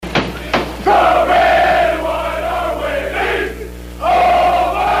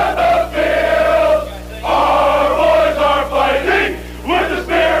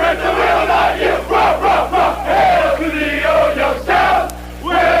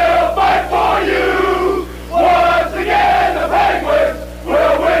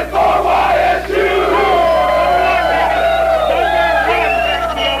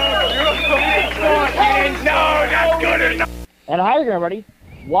everybody.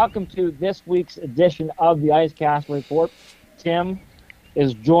 Welcome to this week's edition of the IceCast Report. Tim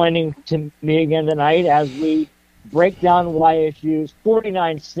is joining me again tonight as we break down YSU's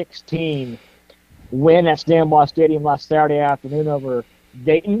 49-16 win at Stambaugh Stadium last Saturday afternoon over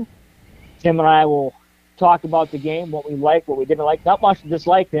Dayton. Tim and I will talk about the game, what we liked, what we didn't like. Not much to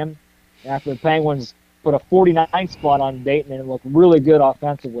dislike him after the Penguins put a 49 spot on Dayton and it looked really good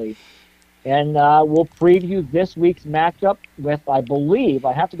offensively. And we'll preview this week's matchup with, I believe,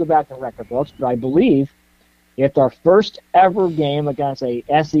 I have to go back to record books, but I believe it's our first ever game against a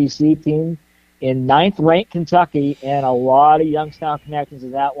SEC team in 9th-ranked Kentucky, and a lot of Youngstown connections to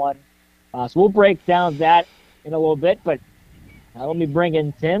that one. So we'll break down that in a little bit, but let me bring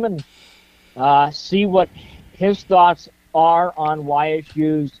in Tim and see what his thoughts are on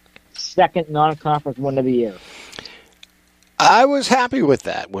YSU's second non-conference win of the year. I was happy with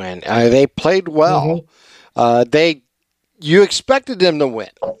that win. They played well. You expected them to win.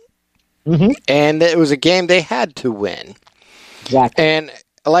 Mm-hmm. And it was a game they had to win. Exactly. And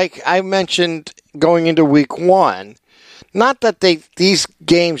like I mentioned going into week one, not that these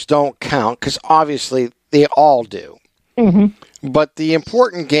games don't count, because obviously they all do. Mm-hmm. But the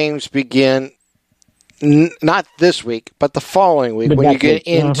important games begin not this week, but the following week when you get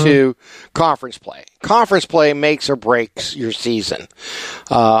into conference play. Conference play makes or breaks your season.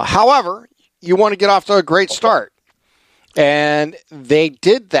 However, you want to get off to a great start. And they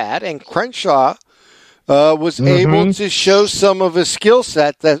did that, and Crenshaw was able to show some of his skill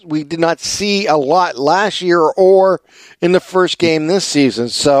set that we did not see a lot last year or in the first game this season.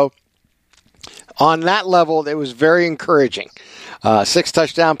 So on that level, it was very encouraging. 6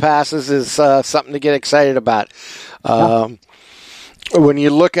 touchdown passes is something to get excited about. When you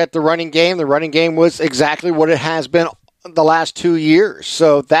look at the running game was exactly what it has been the last 2 years.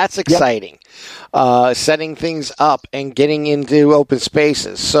 So that's exciting. Setting things up and getting into open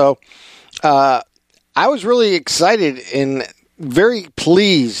spaces. So I was really excited and very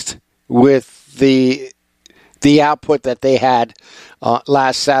pleased with the output that they had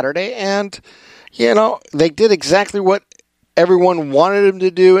last Saturday. And, they did exactly what everyone wanted them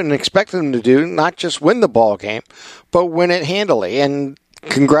to do and expected them to do, not just win the ball game, but win it handily. And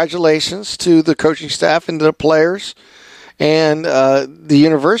congratulations to the coaching staff and the players and the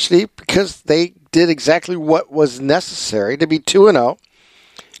university, because they did exactly what was necessary to be 2-0,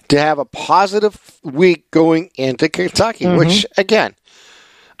 to have a positive week going into Kentucky, which, again,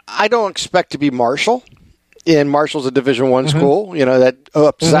 I don't expect to be Marshall. And Marshall's a Division I school, that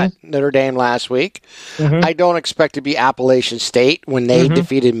upset Notre Dame last week. I don't expect to be Appalachian State when they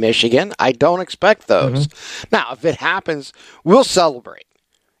defeated Michigan. I don't expect those. Now, if it happens, we'll celebrate.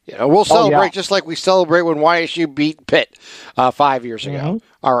 We'll celebrate just like we celebrate when YSU beat Pitt 5 years ago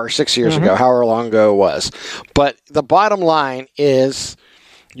or 6 years ago, however long ago it was. But the bottom line is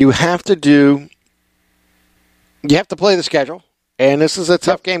you have to play the schedule. And this is a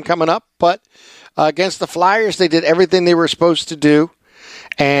tough game coming up, but against the Flyers, they did everything they were supposed to do.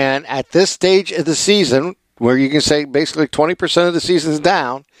 And at this stage of the season, where you can say basically 20% of the season's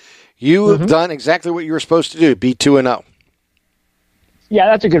down, you have done exactly what you were supposed to do, be 2-0. Yeah,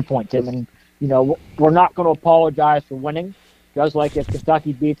 that's a good point, Tim. And, we're not going to apologize for winning. Just like if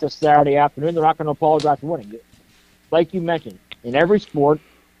Kentucky beats us Saturday afternoon, they're not going to apologize for winning. Like you mentioned, in every sport,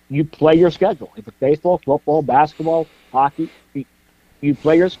 you play your schedule. If it's baseball, football, basketball, hockey, you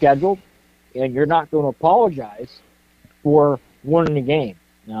play your schedule, and you're not going to apologize for winning the game.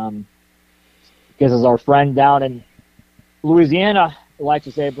 Because as our friend down in Louisiana likes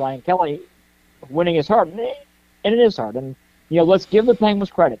to say, Brian Kelly, winning is hard. And it is hard. And, let's give the Penguins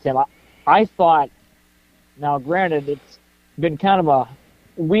credit, Tim. I thought, now granted, it's been kind of a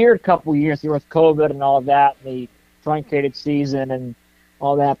weird couple of years here with COVID and all of that, and the truncated season and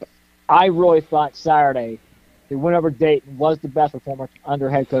all that. But I really thought Saturday, the win over Dayton was the best performance under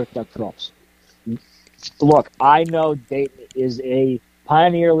head coach Doug Phillips. Look, I know Dayton is a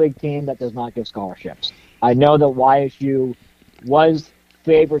Pioneer League team that does not give scholarships. I know that YSU was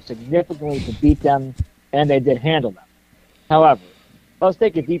favored significantly to beat them, and they did handle them. However, let's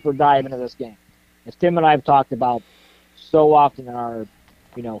take a deeper dive into this game. As Tim and I have talked about so often in our,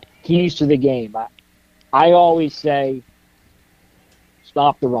 keys to the game, I always say,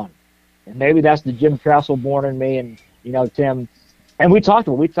 stop the run. And maybe that's the Jim Tressel born in me and, Tim. And we talked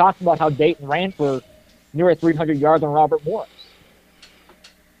about how Dayton ran for near 300 yards on Robert Morris.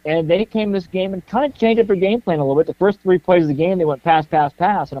 And they came this game and kind of changed up their game plan a little bit. The first 3 plays of the game, they went pass.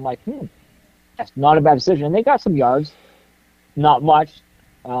 And I'm like, that's not a bad decision. And they got some yards. Not much.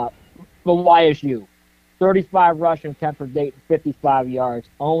 But YSU, 35 rushing attempt for Dayton, 55 yards.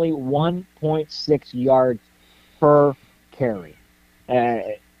 Only 1.6 yards per carry.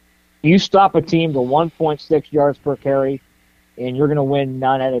 You stop a team to 1.6 yards per carry, and you're going to win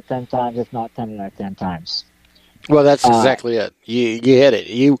 9 out of 10 times, if not 10 out of 10 times. Well, that's exactly it. You hit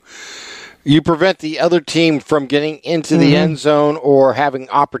it. You prevent the other team from getting into the end zone or having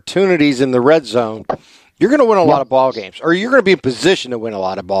opportunities in the red zone. You're going to win a lot of ball games, or you're going to be in position to win a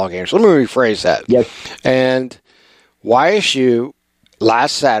lot of ball games. Let me rephrase that. Yes. And YSU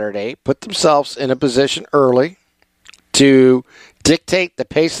last Saturday put themselves in a position early to dictate the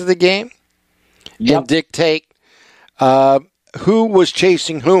pace of the game and dictate who was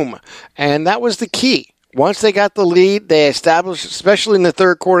chasing whom. And that was the key. Once they got the lead, they established, especially in the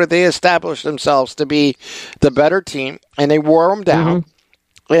third quarter, they established themselves to be the better team, and they wore them down.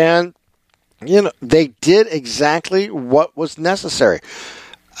 And, they did exactly what was necessary.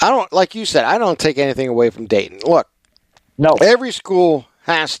 Like you said, I don't take anything away from Dayton. Look, every school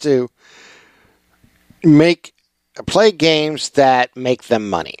has to play games that make them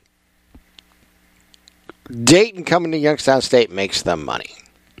money. Dayton coming to Youngstown State makes them money.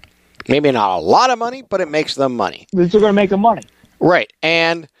 Maybe not a lot of money, but it makes them money. They're going to make them money. Right.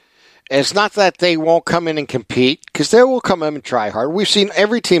 And it's not that they won't come in and compete, because they will come in and try hard. We've seen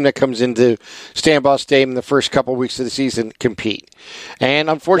every team that comes into Stambaugh Stadium the first couple of weeks of the season compete. And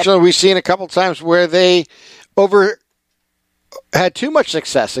unfortunately, we've seen a couple of times where they had too much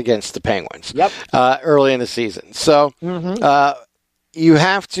success against the Penguins early in the season. So you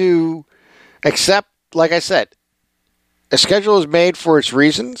have to accept, like I said, a schedule is made for its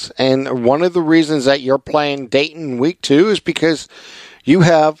reasons, and one of the reasons that you're playing Dayton week 2 is because you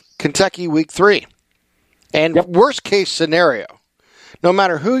have Kentucky week 3. And worst case scenario, no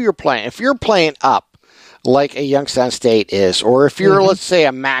matter who you're playing, if you're playing up like a Youngstown State is, or if you're, let's say,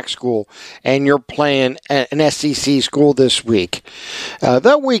 a MAC school and you're playing an SEC school this week,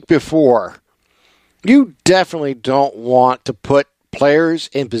 that week before, you definitely don't want to put players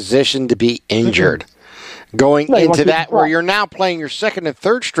in position to be injured. Going into that where you're now playing your second and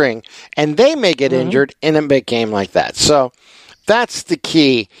third string, and they may get injured in a big game like that. So that's the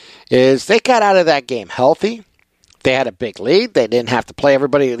key, is they got out of that game healthy. They had a big lead. They didn't have to play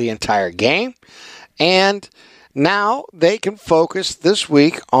everybody the entire game. And now they can focus this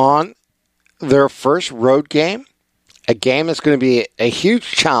week on their first road game, a game that's going to be a huge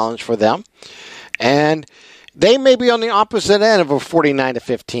challenge for them. And they may be on the opposite end of a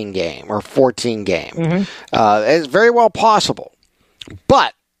 49-15 game or 14 game. It's very well possible.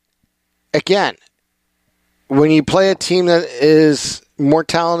 But, again, when you play a team that is more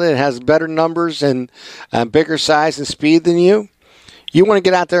talented and has better numbers and bigger size and speed than you want to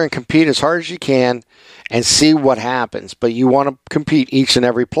get out there and compete as hard as you can and see what happens. But you want to compete each and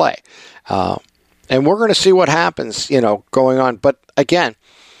every play. And we're going to see what happens, going on. But, again,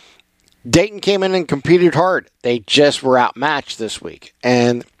 Dayton came in and competed hard. They just were outmatched this week.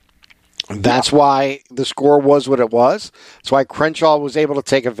 And that's why the score was what it was. That's why Crenshaw was able to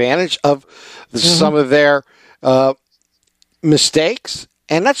take advantage of some of their mistakes.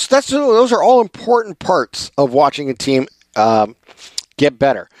 And those are all important parts of watching a team get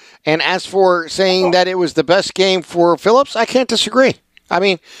better. And as for saying that it was the best game for Phillips, I can't disagree. I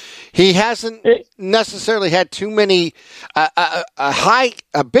mean, he hasn't necessarily had too many a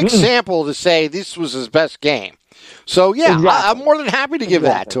big sample to say this was his best game. So I'm more than happy to give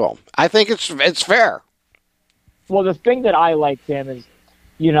that to him. I think it's fair. Well, the thing that I like, Tim, is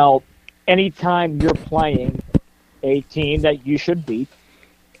anytime you're playing a team that you should beat,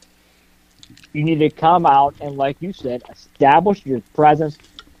 you need to come out and, like you said, establish your presence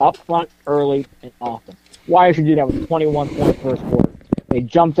up front early and often. Why should you do that with a 21-point first quarter? They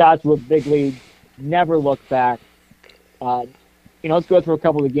jumped out to a big lead, never looked back. Let's go through a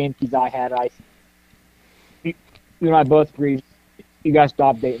couple of the game keys I had. You and I both agreed you got to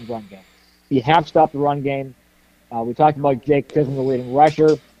stop Dayton's run game. You have to stop the run game. We talked about Jake Chisholm, the leading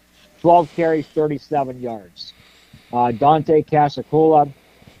rusher, 12 carries, 37 yards. Dante Casacola,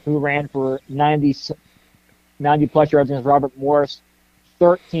 who ran for 90-plus yards against Robert Morris,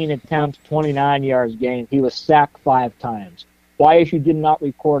 13 attempts, 29 yards gained. He was sacked 5 times. YSU did not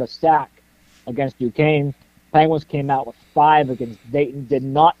record a sack against Duquesne. Penguins came out with 5 against Dayton, did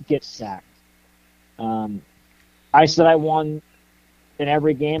not get sacked. I said I won in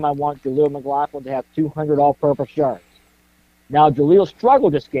every game. I want Jaleel McLaughlin to have 200 all-purpose yards. Now, Jaleel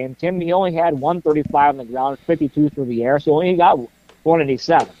struggled this game, Tim. He only had 135 on the ground, 52 through the air, so only got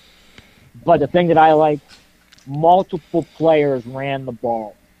 187. But the thing that I like, multiple players ran the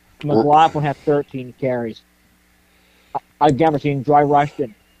ball. McLaughlin had 13 carries. I've never seen Dry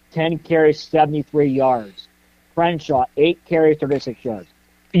Rushton, 10 carries, 73 yards. Crenshaw, 8 carries, 36 yards.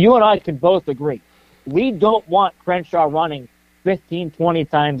 You and I can both agree. We don't want Crenshaw running 15, 20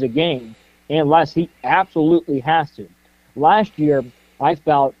 times a game unless he absolutely has to. Last year, I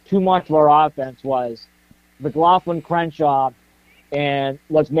felt too much of our offense was McLaughlin, Crenshaw, and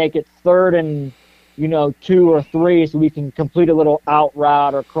let's make it 3rd and 2 or 3 so we can complete a little out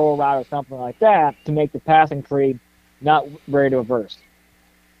route or curl route or something like that to make the passing tree not very diverse.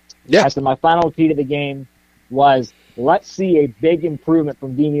 Yeah. So my final key to the game was let's see a big improvement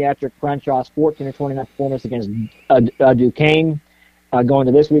from Demetric Crenshaw's 14-29 performance against Duquesne, going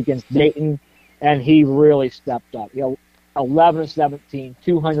to this week against Dayton, and he really stepped up. 11-17,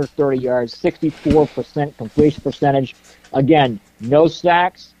 230 yards, 64% completion percentage. Again, no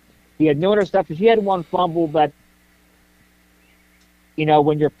sacks. He had no interceptions. He had one fumble, but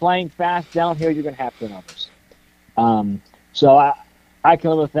when you're playing fast down here, you're going to have turnovers. So I can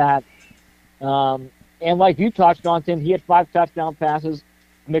live with that. And like you touched on, Tim, he had 5 touchdown passes.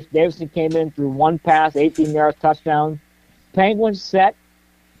 Mitch Davidson came in through 1 pass, 18 yards, touchdown. Penguins set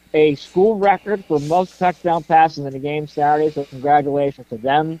a school record for most touchdown passes in a game Saturday, so congratulations to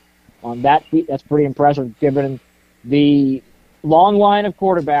them on that feat. That's pretty impressive given the long line of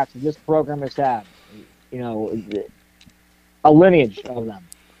quarterbacks that this program has had. A lineage of them.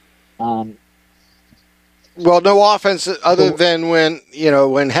 Well, no offense other than when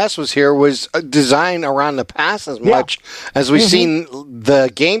Hess was here was designed around the pass as much as we've seen the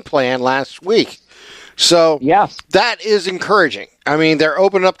game plan last week. So that is encouraging. I mean, they're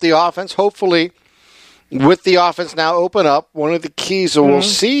opening up the offense. Hopefully, with the offense now open up, one of the keys that we'll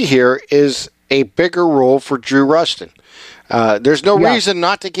see here is a bigger role for Drew Rushton. There's no reason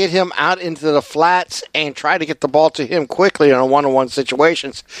not to get him out into the flats and try to get the ball to him quickly on one-on-one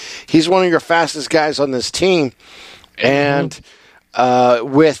situations. He's one of your fastest guys on this team. And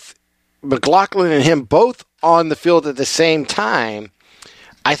with McLaughlin and him both on the field at the same time,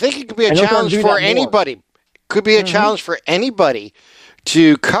 I think it could be a challenge for anybody. Could be a challenge for anybody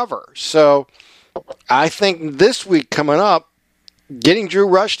to cover. So I think this week coming up, getting Drew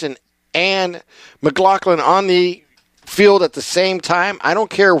Rushton and McLaughlin on the field at the same time. I don't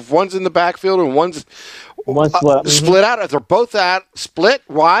care if one's in the backfield and one's split out. If they're both out, split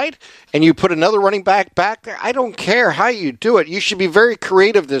wide, and you put another running back there, I don't care how you do it. You should be very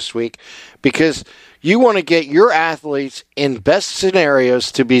creative this week because you want to get your athletes in best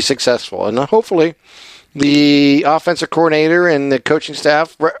scenarios to be successful. And hopefully the offensive coordinator and the coaching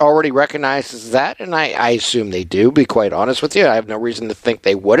staff already recognizes that, and I assume they do, be quite honest with you. I have no reason to think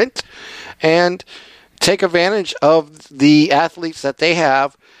they wouldn't. And take advantage of the athletes that they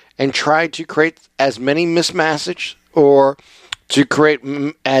have and try to create as many mismatches or to create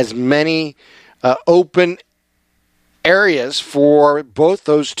as many open areas for both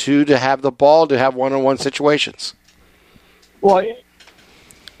those two to have the ball, to have one-on-one situations. Well,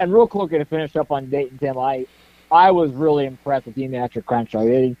 and real quick to finish up on Dayton, Tim, I was really impressed with Demetric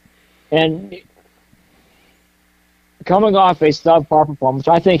Crenshaw. And coming off a subpar performance,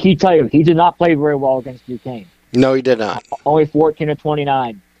 I think he did not play very well against Duquesne. No, he did not. Only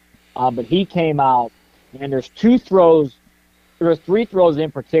 14-29. But he came out, and there's 3 throws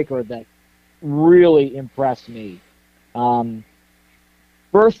in particular that really impressed me.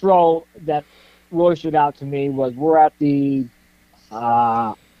 First throw that really stood out to me was we're on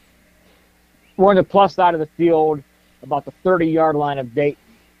the plus side of the field, about the 30-yard line of Dayton.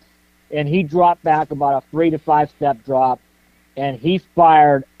 And he dropped back about a 3 to 5 step drop, and he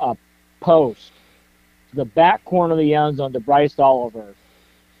fired a post to the back corner of the end zone to Bryce Oliver,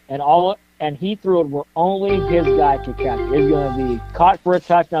 and he threw it where only his guy could catch it. It's going to be caught for a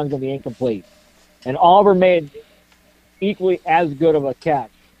touchdown. It's going to be incomplete, and Oliver made equally as good of a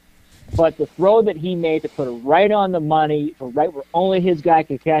catch. But the throw that he made to put it right on the money, for right where only his guy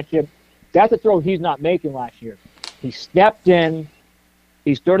could catch it, that's a throw he's not making last year. He stepped in.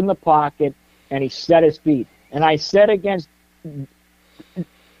 He stood in the pocket, and he set his feet. And I said against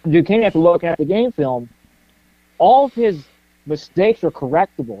Duquesne, after looking at the game film, all of his mistakes are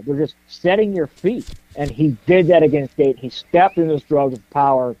correctable. They're just setting your feet. And he did that against Dayton. He stepped in those throws with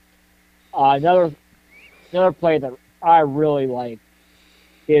power. Another play that I really like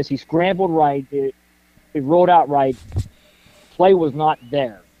is he scrambled right. He rolled out right. Play was not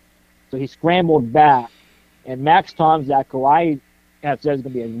there. So he scrambled back. And Max Tomczak, who I have said is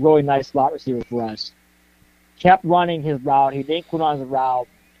going to be a really nice slot receiver for us, kept running his route. He didn't quit on his route,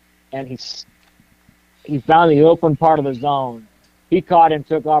 and he found the open part of the zone. He caught him,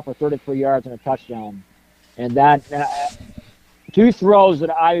 took off for 33 yards and a touchdown. And that 2 throws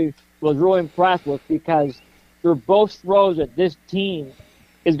that I was really impressed with because they're both throws that this team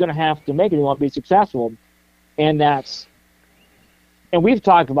is going to have to make if they want to be successful. And we've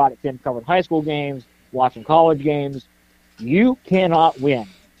talked about it, Tim, covered high school games, watching college games. You cannot win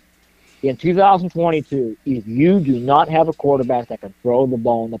in 2022 if you do not have a quarterback that can throw the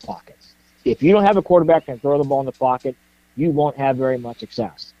ball in the pocket. If you don't have a quarterback that can throw the ball in the pocket, you won't have very much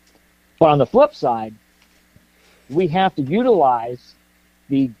success. But on the flip side, we have to utilize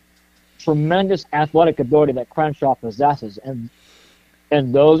the tremendous athletic ability that Crenshaw possesses, and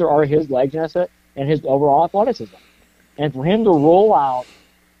those are his legs and his overall athleticism. And for him to roll out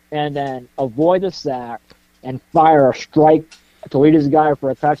and then avoid the sack and fire a strike to lead his guy for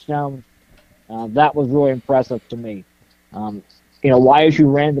a touchdown, that was really impressive to me.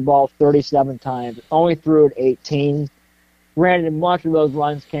 YSU ran the ball 37 times, only threw it 18. Granted, much of those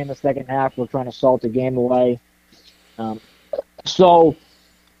runs came in the second half. We're trying to salt the game away. So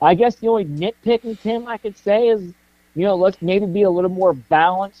I guess the only nitpicking, Tim, I could say is, let's maybe be a little more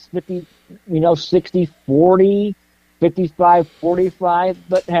balanced, 60-40, 55-45.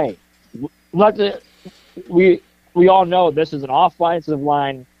 But, hey, we all know this is an offensive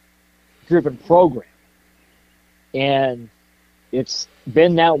line-driven program. And it's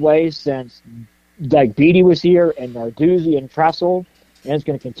been that way since Doug Beatty was here and Narduzzi and Tressel, and it's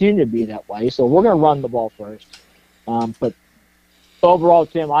going to continue to be that way. So we're going to run the ball first. But overall,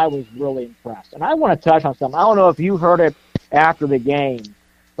 Tim, I was really impressed. And I want to touch on something. I don't know if you heard it after the game,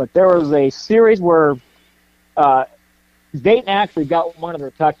 but there was a series where Dayton actually got one of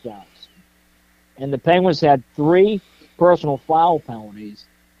their touchdowns. And the Penguins had 3 personal foul penalties.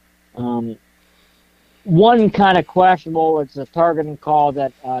 One kind of questionable. It's a targeting call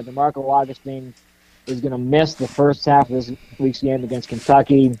that DeMarco Augustine is going to miss the first half of this week's game against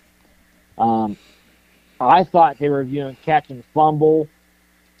Kentucky. I thought they were reviewing catch and fumble.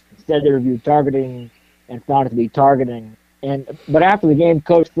 Instead, they reviewed targeting and found it to be targeting. But after the game,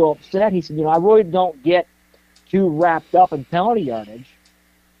 Coach Phillips said, he said, I really don't get too wrapped up in penalty yardage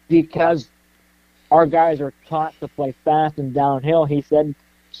because our guys are taught to play fast and downhill. He said,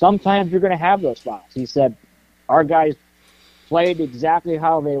 sometimes you're going to have those fouls. He said, our guys played exactly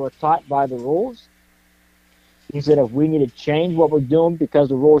how they were taught by the rules. He said, if we need to change what we're doing because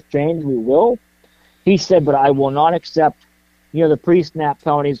the rules change, we will. He said, but I will not accept, the pre-snap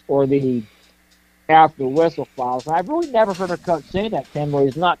penalties or the after-whistle fouls. And I've really never heard a coach say that, Tim, where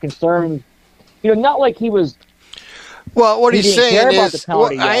he's not concerned, not like he was. Well, what he's saying is,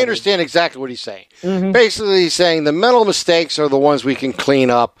 I understand exactly what he's saying. Mm-hmm. Basically, he's saying the mental mistakes are the ones we can clean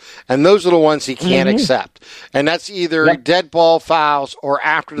up, and those are the ones he can't accept. And that's either dead ball fouls or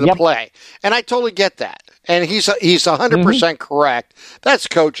after the play. And I totally get that. And he's 100% correct. That's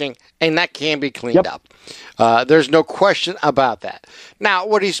coaching, and that can be cleaned up. There's no question about that. Now,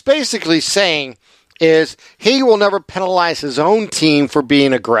 what he's basically saying is he will never penalize his own team for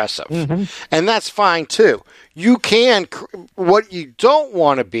being aggressive. Mm-hmm. And that's fine, too. What you don't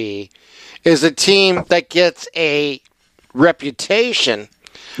want to be is a team that gets a reputation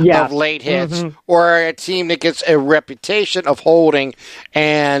of late hits, or a team that gets a reputation of holding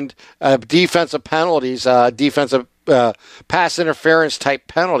and defensive penalties, defensive pass interference type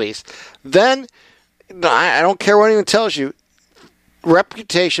penalties. Then, I don't care what anyone tells you,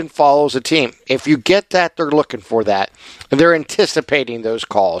 reputation follows a team. If you get that, they're looking for that. They're anticipating those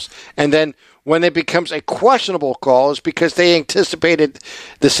calls. And then when it becomes a questionable call, it's because they anticipated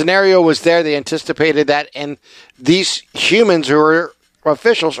the scenario was there, they anticipated that, and these humans who are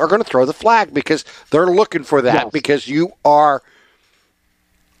officials are going to throw the flag because they're looking for that because you are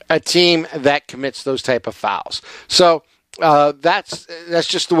a team that commits those type of fouls. So that's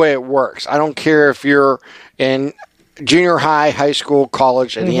just the way it works. I don't care if you're in junior high, high school,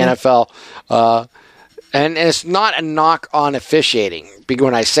 college, and the NFL. And it's not a knock on officiating.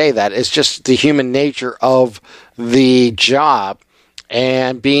 When I say that, it's just the human nature of the job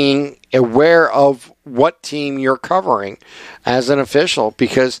and being aware of what team you're covering as an official.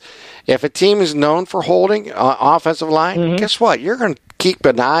 Because if a team is known for holding offensive line, guess what? You're going to keep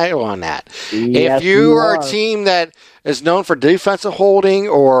an eye on that. Yes, if you are a team that is known for defensive holding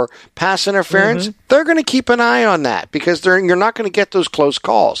or pass interference, they're going to keep an eye on that because you're not going to get those close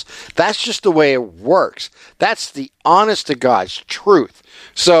calls. That's just the way it works. That's the honest to God's truth.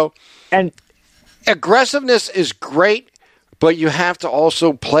 So, and aggressiveness is great, but you have to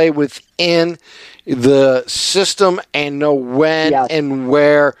also play within the system and know when and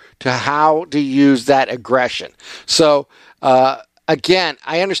where how to use that aggression. So, again,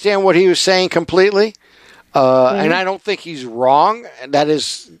 I understand what he was saying completely. And I don't think he's wrong. That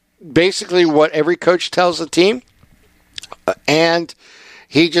is basically what every coach tells the team. And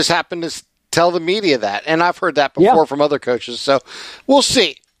he just happened to tell the media that. And I've heard that before from other coaches. So we'll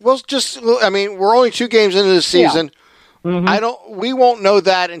see. We're only 2 games into the season. We won't know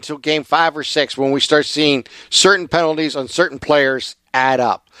that until game 5 or 6 when we start seeing certain penalties on certain players add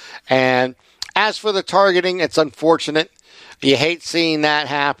up. And as for the targeting, it's unfortunate. You hate seeing that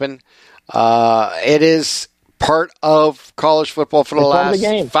happen. It is part of college football for the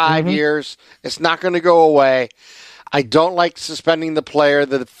last 5 years. It's not going to go away. I don't like suspending the player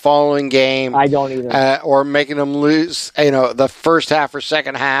the following game. I don't either. Or making them lose, the first half or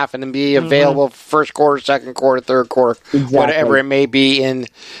second half, and then be available first quarter, second quarter, third quarter, whatever it may be in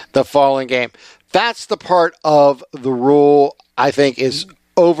the following game. That's the part of the rule I think is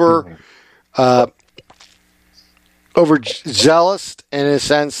overzealous in a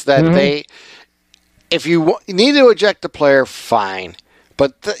sense that they, if you need to eject the player, fine,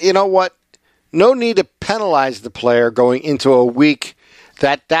 but you know what? No need to penalize the player going into a week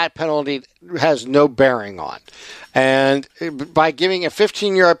that penalty has no bearing on. And by giving a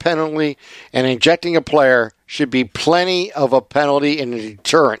 15-yard penalty and ejecting a player should be plenty of a penalty and a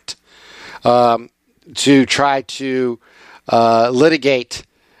deterrent to try to litigate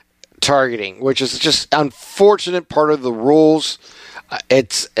targeting, which is just unfortunate part of the rules.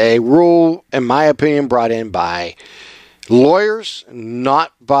 It's a rule, in my opinion, brought in by lawyers,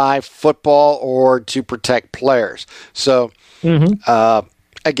 not by football or to protect players. So,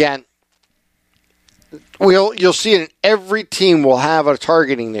 again, you'll see it in every team will have a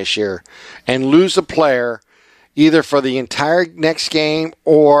targeting this year and lose a player either for the entire next game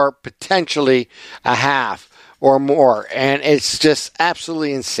or potentially a half or more. And it's just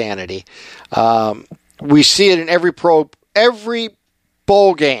absolutely insanity. We see it in every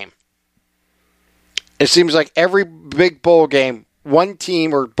bowl game. It seems like every big bowl game, one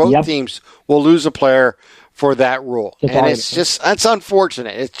team or both teams will lose a player for that rule. And it's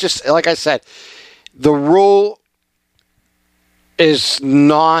unfortunate. It's just, like I said, the rule is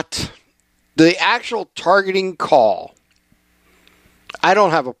not the actual targeting call. I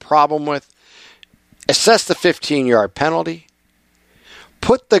don't have a problem with. Assess the 15-yard penalty.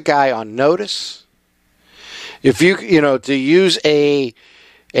 Put the guy on notice. If to use a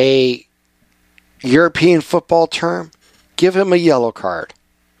European football term, give him a yellow card.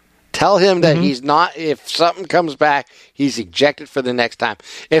 Tell him that he's not, if something comes back, he's ejected for the next time.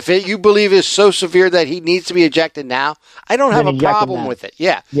 If you believe it's so severe that he needs to be ejected now, I don't have a problem with it.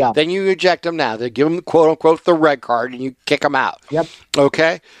 Yeah. Then you eject him now. They give him, quote unquote, the red card, and you kick him out. Yep.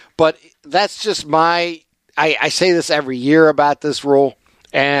 Okay? But that's just I say this every year about this rule.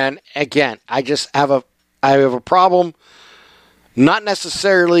 And again, I have a problem, not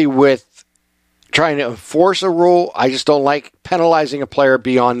necessarily with trying to enforce a rule. I just don't like penalizing a player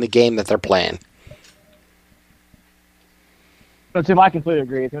beyond the game that they're playing. But Tim, I completely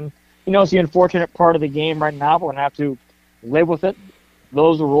agree with him. It's the unfortunate part of the game right now, but we're going to have to live with it.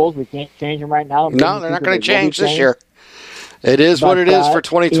 Those are rules. We can't change them right now. No, they're not going to change this year. It is what it is for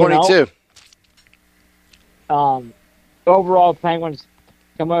 2022. Overall, Penguins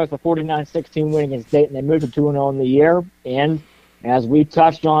come out with a 49-16 win against Dayton. They moved to 2-0 in the year. And as we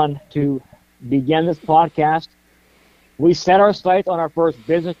touched on to begin this podcast, we set our sights on our first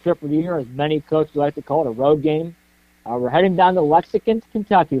business trip of the year, as many coaches like to call it, a road game. We're heading down to Lexington,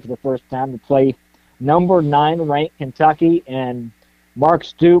 Kentucky for the first time to play number 9 ranked Kentucky, and Mark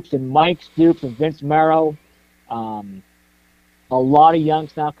Stoops and Mike Stoops and Vince Marrow. A lot of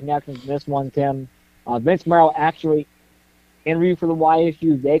Youngstown connections in this one, Tim. Vince Marrow actually interviewed for the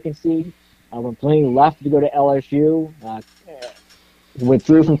YSU vacancy when plenty left to go to LSU.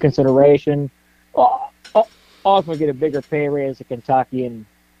 Withdrew from consideration. Ultimately get a bigger pay raise at Kentucky.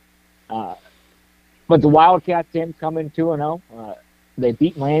 But the Wildcats didn't come in 2-0. They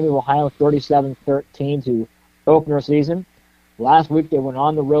beat Miami of Ohio 37-13 to open their season. Last week they went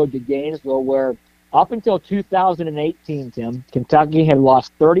on the road to Gainesville, where up until 2018, Tim, Kentucky had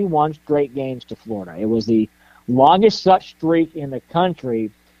lost 31 straight games to Florida. It was the longest such streak in the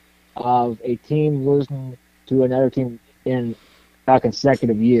country of a team losing to another team in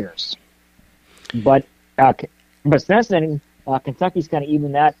consecutive years. But since then, Kentucky's kind of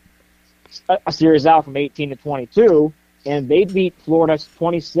evened that a series out from 18 to 22, and they beat Florida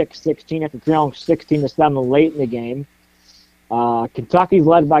 26-16 after trailing 16-7 late in the game. Kentucky's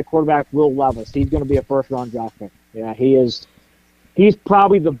led by quarterback Will Levis. He's going to be a first-round draft pick. Yeah, he is. He's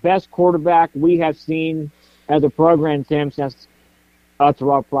probably the best quarterback we have seen as a program, Tim, since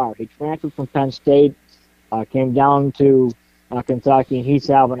Terrell Pryor. He transferred from Penn State, came down to Kentucky, and he's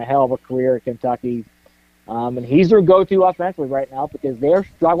having a hell of a career at Kentucky. And he's their go-to offensively right now because they're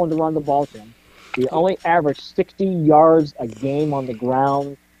struggling to run the ball, Tim. They only average 60 yards a game on the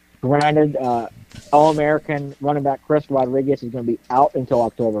ground. Granted, All-American running back Chris Rodriguez is going to be out until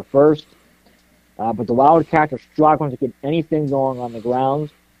October 1st. But the Wildcats are struggling to get anything going on the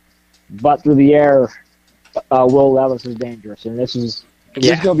grounds. But through the air, Will Levis is dangerous. And this is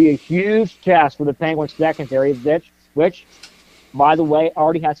going to be a huge test for the Penguins secondary, which, by the way,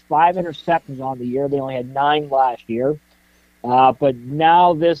 already has 5 interceptions on the year. They only had 9 last year. But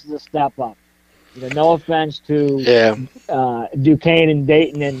now this is a step up. No offense to Duquesne and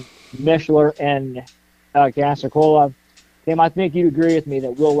Dayton and Mishler and Gasacola. Tim, I think you'd agree with me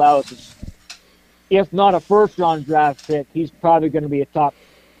that Will Levis is, if not a first-round draft pick, he's probably going to be a top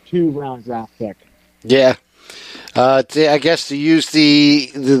 2-round draft pick. Yeah. I guess to use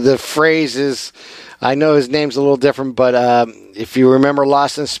the phrases, I know his name's a little different, but if you remember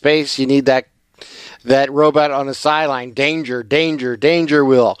Lost in Space, you need that robot on the sideline. Danger, danger, danger,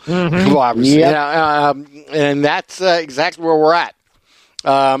 Will. Mm-hmm. And that's exactly where we're at.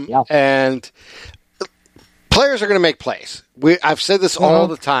 And players are going to make plays. I've said this all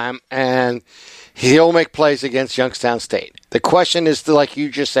the time, and he'll make plays against Youngstown State. The question is to, like you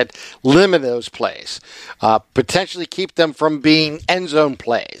just said, limit those plays, potentially keep them from being end zone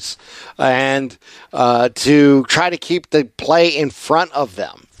plays, and to try to keep the play in front of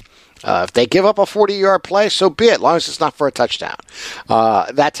them. If they give up a 40-yard play, so be it, as long as it's not for a touchdown.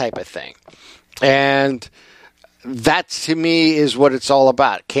 That type of thing. And that, to me, is what it's all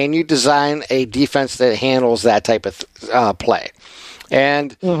about. Can you design a defense that handles that type of play?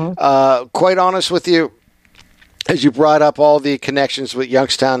 And quite honest with you, as you brought up all the connections with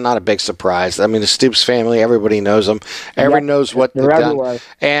Youngstown, not a big surprise. I mean, the Stoops family, everybody knows them. Everyone knows what they've done.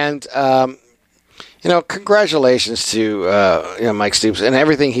 And, congratulations to Mike Stoops and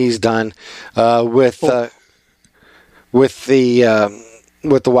everything he's done with the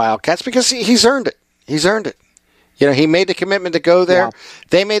Wildcats, because he's earned it. He's earned it. He made the commitment to go there. Yeah.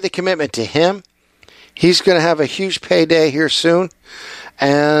 They made the commitment to him. He's going to have a huge payday here soon.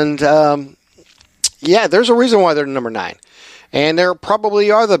 And, there's a reason why they're number 9. And they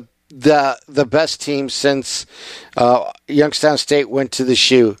probably are the best team since Youngstown State went to the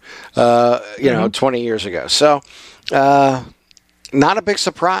shoe, 20 years ago. So, not a big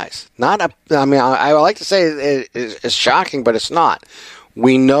surprise. I like to say it's shocking, but it's not.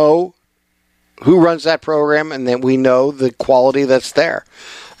 We know who runs that program, and then we know the quality that's there.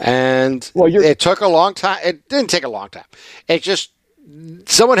 And it took a long time. It didn't take a long time. It just,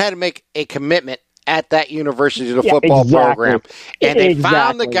 someone had to make a commitment at that university to the football program. And they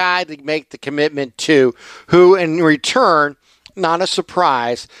found the guy to make the commitment to, who in return, not a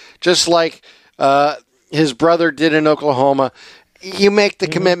surprise, just like his brother did in Oklahoma, you make the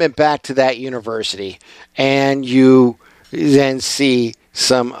commitment back to that university, and you then see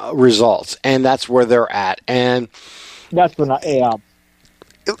some results. And that's where they're at. And that's when let's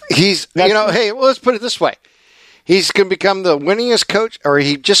put it this way. He's going to become the winningest coach, or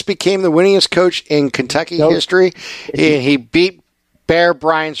he just became the winningest coach in Kentucky history, and he beat Bear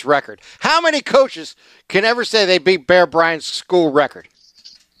Bryant's record. How many coaches can ever say they beat Bear Bryant's school record?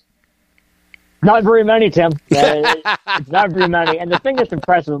 Not very many, Tim. Not very many. And the thing that's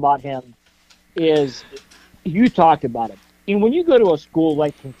impressive about him is, you talked about it. And when you go to a school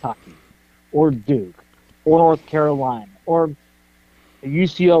like Kentucky or Duke or North Carolina or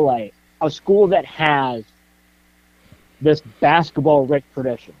UCLA, a school that has this basketball-rich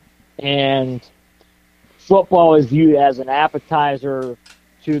tradition, and football is viewed as an appetizer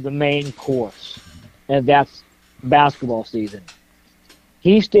to the main course, and that's basketball season.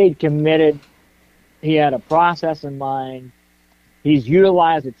 He stayed committed. He had a process in mind. He's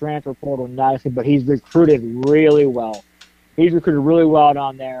utilized the transfer portal nicely, but he's recruited really well. He's recruited really well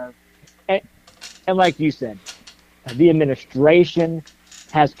down there. And like you said, the administration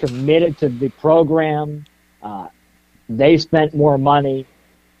has committed to the program. They spent more money,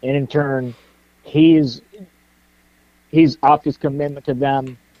 and in turn, he's upped his commitment to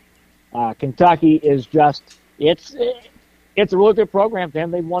them. Kentucky is just it's a really good program for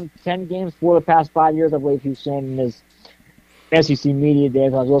him. They've won 10 games for the past 5 years, I believe he's saying in his SEC media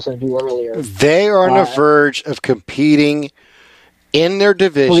days I was listening to earlier. They are on the verge of competing in their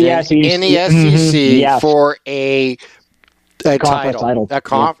division, in the SEC, for a title.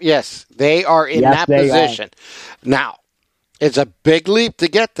 Yes, they are in that position. Now, it's a big leap to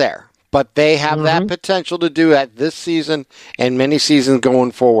get there, but they have that potential to do that this season and many seasons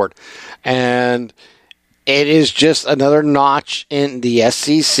going forward. And it is just another notch in the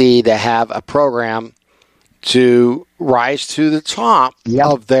SEC to have a program to rise to the top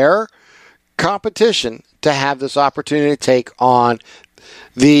of their competition, to have this opportunity to take on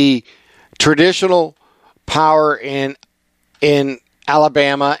the traditional power in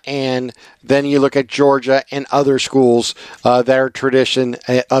Alabama, and then you look at Georgia and other schools that are tradition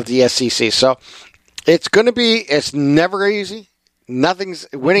of the SEC. So it's never easy.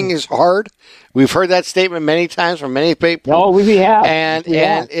 Winning is hard. We've heard that statement many times from many people. No, we have. And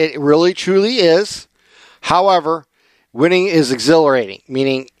it really, truly is. However, winning is exhilarating,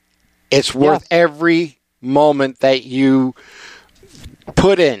 meaning it's worth every moment that you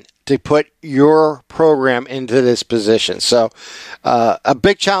put in to put your program into this position. So a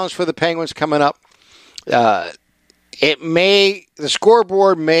big challenge for the Penguins coming up. The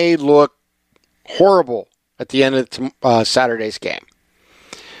scoreboard may look horrible at the end of Saturday's game.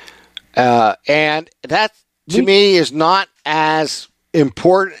 And that, to me, is not as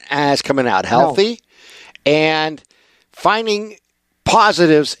important as coming out healthy and finding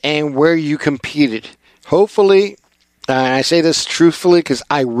positives and where you competed. Hopefully, and I say this truthfully because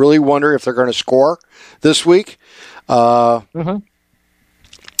I really wonder if they're going to score this week. Can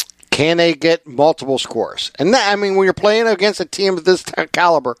they get multiple scores? And when you're playing against a team of this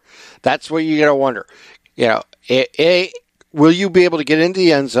caliber, that's what you got to wonder. A, will you be able to get into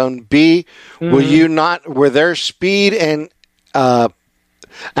the end zone? B, will you not? Will their speed and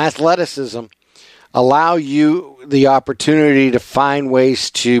athleticism allow you the opportunity to find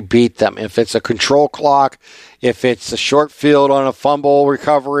ways to beat them? If it's a control clock, if it's a short field on a fumble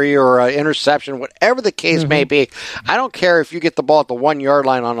recovery or an interception, whatever the case may be, I don't care if you get the ball at the 1 yard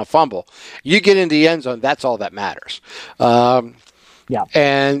line on a fumble. You get into the end zone, that's all that matters.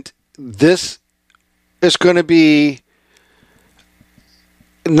 And this is going to be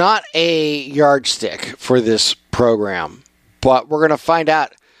not a yardstick for this program, but we're going to find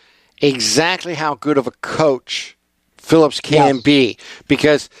out exactly how good of a coach Phillips can be,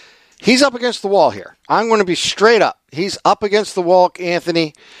 because he's up against the wall here. I'm going to be straight up. He's up against the wall,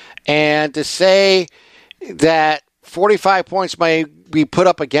 Anthony, and to say that 45 points may be put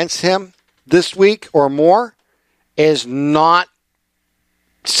up against him this week or more is not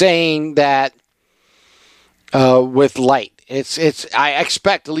saying that with light. I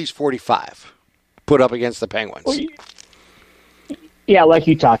expect at least 45 put up against the Penguins. Yeah, like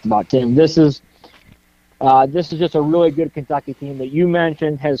you talked about, Tim. This is just a really good Kentucky team that you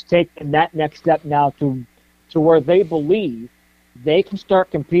mentioned has taken that next step now to where they believe they can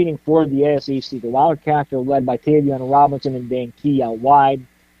start competing for the ASEC. The Wildcats are led by Tavion Robinson and Dan Key out wide.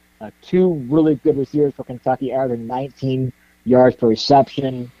 Two really good receivers for Kentucky, averaging 19 yards per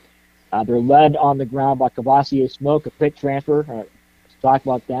reception. They're led on the ground by Cavassier Smoke, a Pitt transfer. Let's talk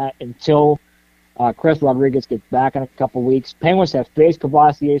about that until Chris Rodriguez gets back in a couple weeks. Penguins have faced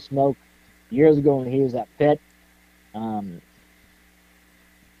Cavassier Smoke years ago when he was at Pitt. In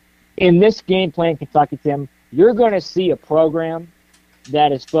this game playing Kentucky, Tim, you're going to see a program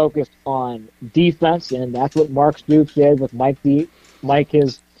that is focused on defense, and that's what Mark Stoops did with Mike,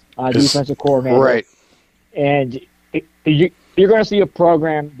 his defensive coordinator. Right. And you're going to see a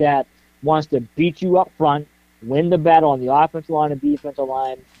program that wants to beat you up front, win the battle on the offensive line and defensive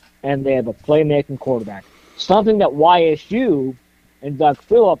line, and they have a playmaking quarterback. Something that YSU and Doug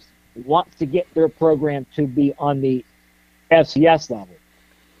Phillips wants to get their program to be on the FCS level.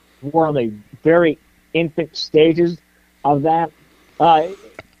 We're on the very infant stages of that. And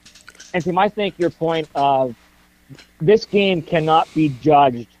Tim, I think your point of this game cannot be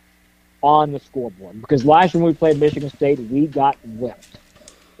judged on the scoreboard, because last year when we played Michigan State, we got whipped.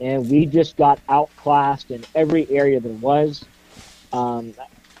 And we just got outclassed in every area there was. I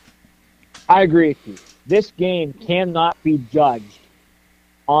agree with you. This game cannot be judged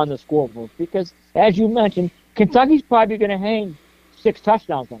on the scoreboard because, as you mentioned, Kentucky's probably going to hang 6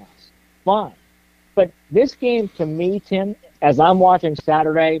 touchdowns on us. Fine. But this game, to me, Tim, as I'm watching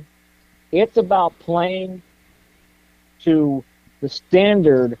Saturday, it's about playing to the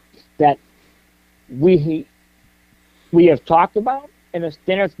standard that we have talked about, and the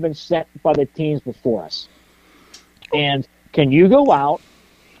standard's been set by the teams before us. And can you go out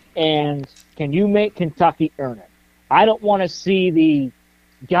and can you make Kentucky earn it? I don't want to see the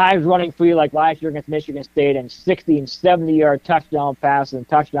guys running free like last year against Michigan State and 60 and 70-yard touchdown passes and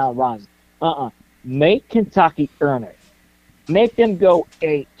touchdown runs. Make Kentucky earn it. Make them go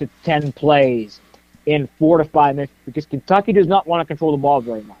 8 to 10 plays in 4 to 5 minutes, because Kentucky does not want to control the ball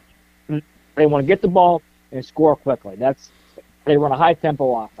very much. They want to get the ball and score quickly. They run a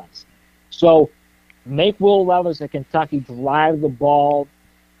high-tempo offense. So make Will Levis and Kentucky drive the ball,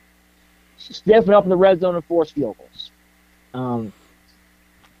 stiffen up in the red zone, and force field goals.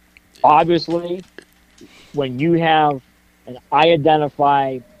 Obviously, when you have, and I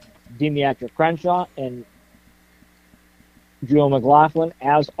identify Demetric Crenshaw and Joe McLaughlin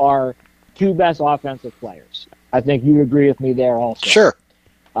as our 2 best offensive players. I think you agree with me there also. Sure.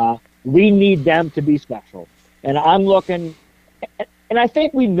 We need them to be special. And I'm looking, and I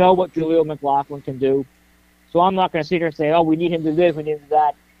think we know what Jaleel McLaughlin can do. So I'm not going to sit here and say, oh, we need him to do this, we need him to do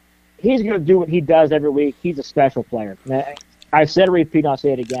that. He's going to do what he does every week. He's a special player. I've said it, repeat, I'll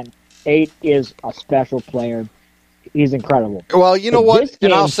say it again. 8 is a special player. He's incredible. Well, you know what?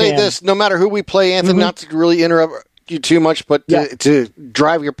 And I'll say this, no matter who we play, Anthony, not to really interrupt you too much, but to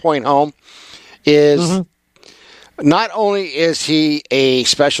drive your point home, is not only is he a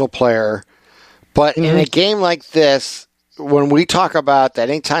special player, but in a game like this, when we talk about that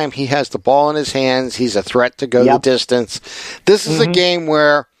anytime he has the ball in his hands, he's a threat to go the distance. This is a game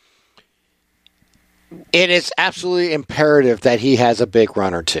where it is absolutely imperative that he has a big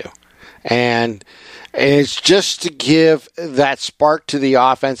run or two. And it's just to give that spark to the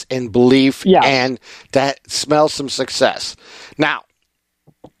offense and belief and that smell some success. Now,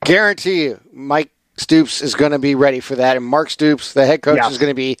 guarantee you, Mike Stoops is going to be ready for that, and Mark Stoops, the head coach, is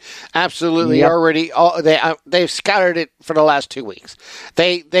going to be absolutely already. They've scouted it for the last 2 weeks.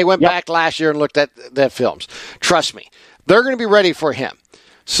 They went back last year and looked at the films. Trust me, they're going to be ready for him.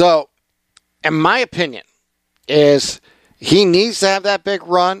 So, in my opinion, is he needs to have that big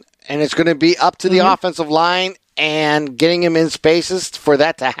run, and it's going to be up to the offensive line and getting him in spaces for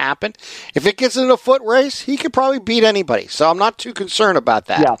that to happen. If it gets in a foot race, he could probably beat anybody. So I'm not too concerned about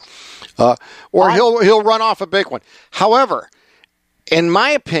that. Yeah. He'll run off a big one. However, in my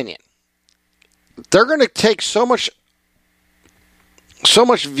opinion, they're going to take so much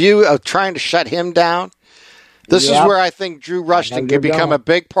view of trying to shut him down. This is where I think Drew Rushton can become a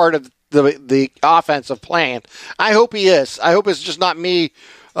big part of the offensive plan. I hope he is. I hope it's just not me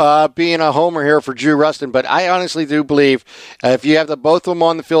being a homer here for Drew Rushton, but I honestly do believe if you have both of them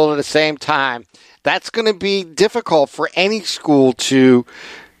on the field at the same time, that's going to be difficult for any school to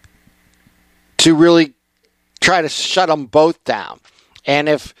really try to shut them both down. And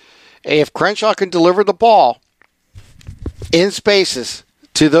if Crenshaw can deliver the ball in spaces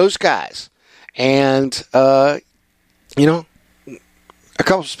to those guys, and a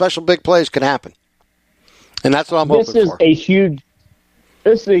couple of special big plays can happen. And that's what I'm hoping for.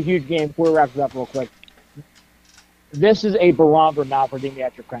 This is a huge game. Before we wrap it up real quick, this is a barometer now for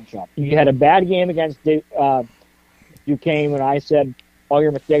Demetric Crenshaw. You had a bad game against Duquesne when I said all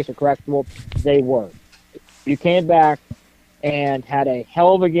your mistakes are correctable. They were. You came back and had a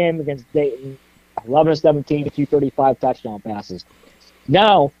hell of a game against Dayton, 11-17 to 235 touchdown passes.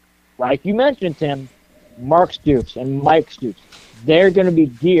 Now, like you mentioned, Tim, Mark Stoops and Mike Stoops, they're going to be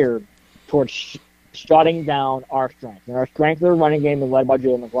geared towards shutting down our strength. And our strength of the running game is led by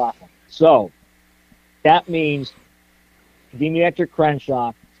Jaleel McLaughlin. So that means Demetric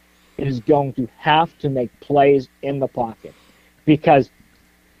Crenshaw is going to have to make plays in the pocket because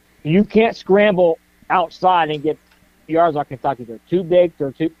you can't scramble outside and get yards like Kentucky. They're too big.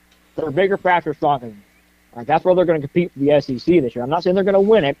 They're bigger, faster, stronger. All right, that's where they're going to compete for the SEC this year. I'm not saying they're going to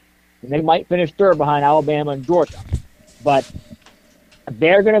win it, and they might finish third behind Alabama and Georgia, but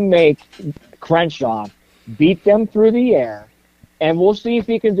they're going to make Crenshaw beat them through the air, and we'll see if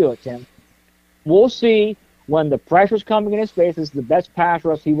he can do it, Tim. We'll see when the pressure's coming in his face. This is the best pass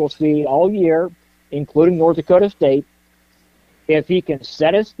rush he will see all year, including North Dakota State. If he can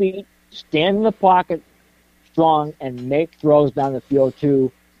set his feet, stand in the pocket strong, and make throws down the field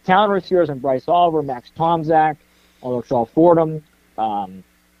to talent receivers and Bryce Oliver, Max Tomczak, Charles Fordham.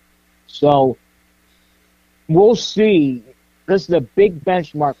 So we'll see. This is a big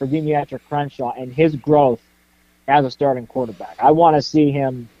benchmark for Demetric Crenshaw and his growth as a starting quarterback. I want to see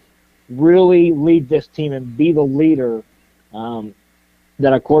him really lead this team and be the leader that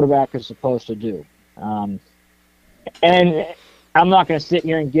a quarterback is supposed to do. And I'm not going to sit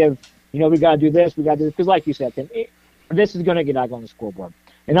here and give, we got to do this, because like you said, Tim, this is going to get out on the scoreboard.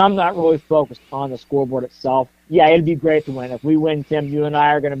 And I'm not really focused on the scoreboard itself. Yeah, it'd be great to win. If we win, Tim, you and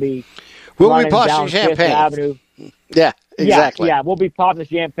I are going to be we'll be popping champagne. Avenue. Yeah, exactly. Yeah, we'll be popping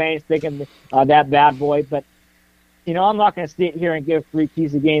champagne, thinking that bad boy. But, I'm not going to sit here and give 3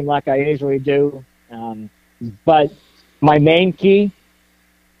 keys a game like I usually do. But my main key,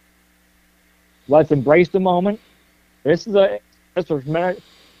 let's embrace the moment. This is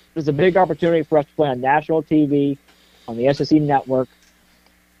a big opportunity for us to play on national TV, on the SEC network,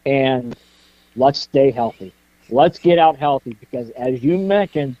 and let's stay healthy. Let's get out healthy because, as you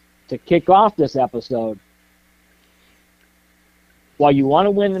mentioned, to kick off this episode, while you want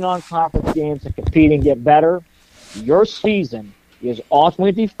to win the non-conference games and compete and get better, your season is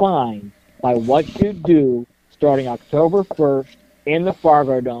ultimately defined by what you do starting October 1st in the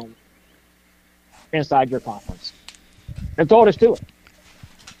Fargo Dome inside your conference. That's all there is to it.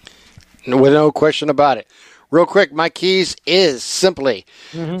 With no question about it. real quick, my keys is simply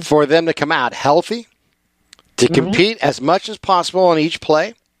for them to come out healthy, to compete as much as possible on each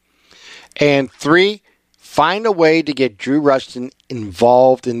play, and 3, find a way to get Drew Rushton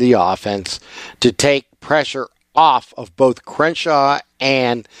involved in the offense to take pressure off of both Crenshaw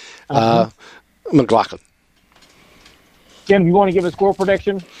and McLaughlin. Tim, you want to give a score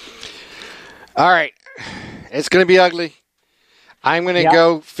prediction? All right. It's going to be ugly. I'm going to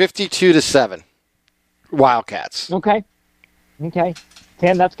go 52-7. Wildcats. Okay.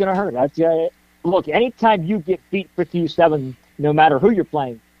 Tim, that's going to hurt. Look, anytime you get beat 52-7, no matter who you're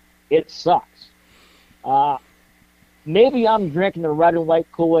playing, it sucks. Maybe I'm drinking the red and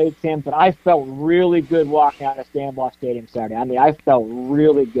white Kool-Aid, Tim, but I felt really good walking out of Stambaugh Stadium Saturday. I mean, I felt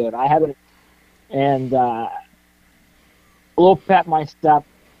really good. I haven't, and a little pep my step,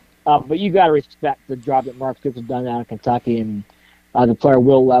 but you got to respect the job that Mark Stoops has done down in Kentucky, and the player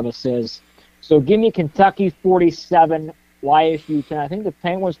Will Levis is. So give me Kentucky 47, YSU 10. I think the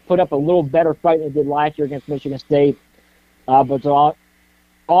Penguins put up a little better fight than they did last year against Michigan State, but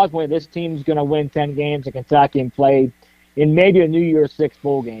ultimately, this team's going to win 10 games in Kentucky and play in maybe a New Year's Six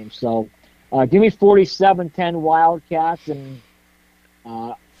bowl game. So give me 47-10 Wildcats and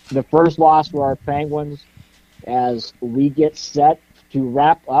the first loss for our Penguins as we get set to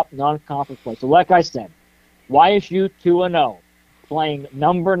wrap up non-conference play. So like I said, YSU 2-0, playing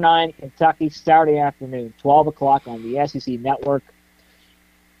number 9 Kentucky Saturday afternoon, 12 o'clock on the SEC Network.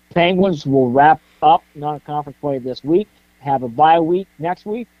 Penguins will wrap up non-conference play this week, have a bye week next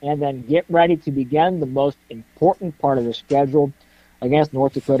week, and then get ready to begin the most important part of the schedule against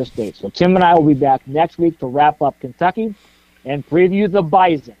North Dakota State. So Tim and I will be back next week to wrap up Kentucky and preview the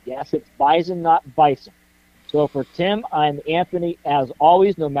Bison. Yes, it's Bison, not Bison. So for Tim, I'm Anthony. As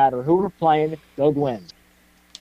always, no matter who we're playing, go Twins.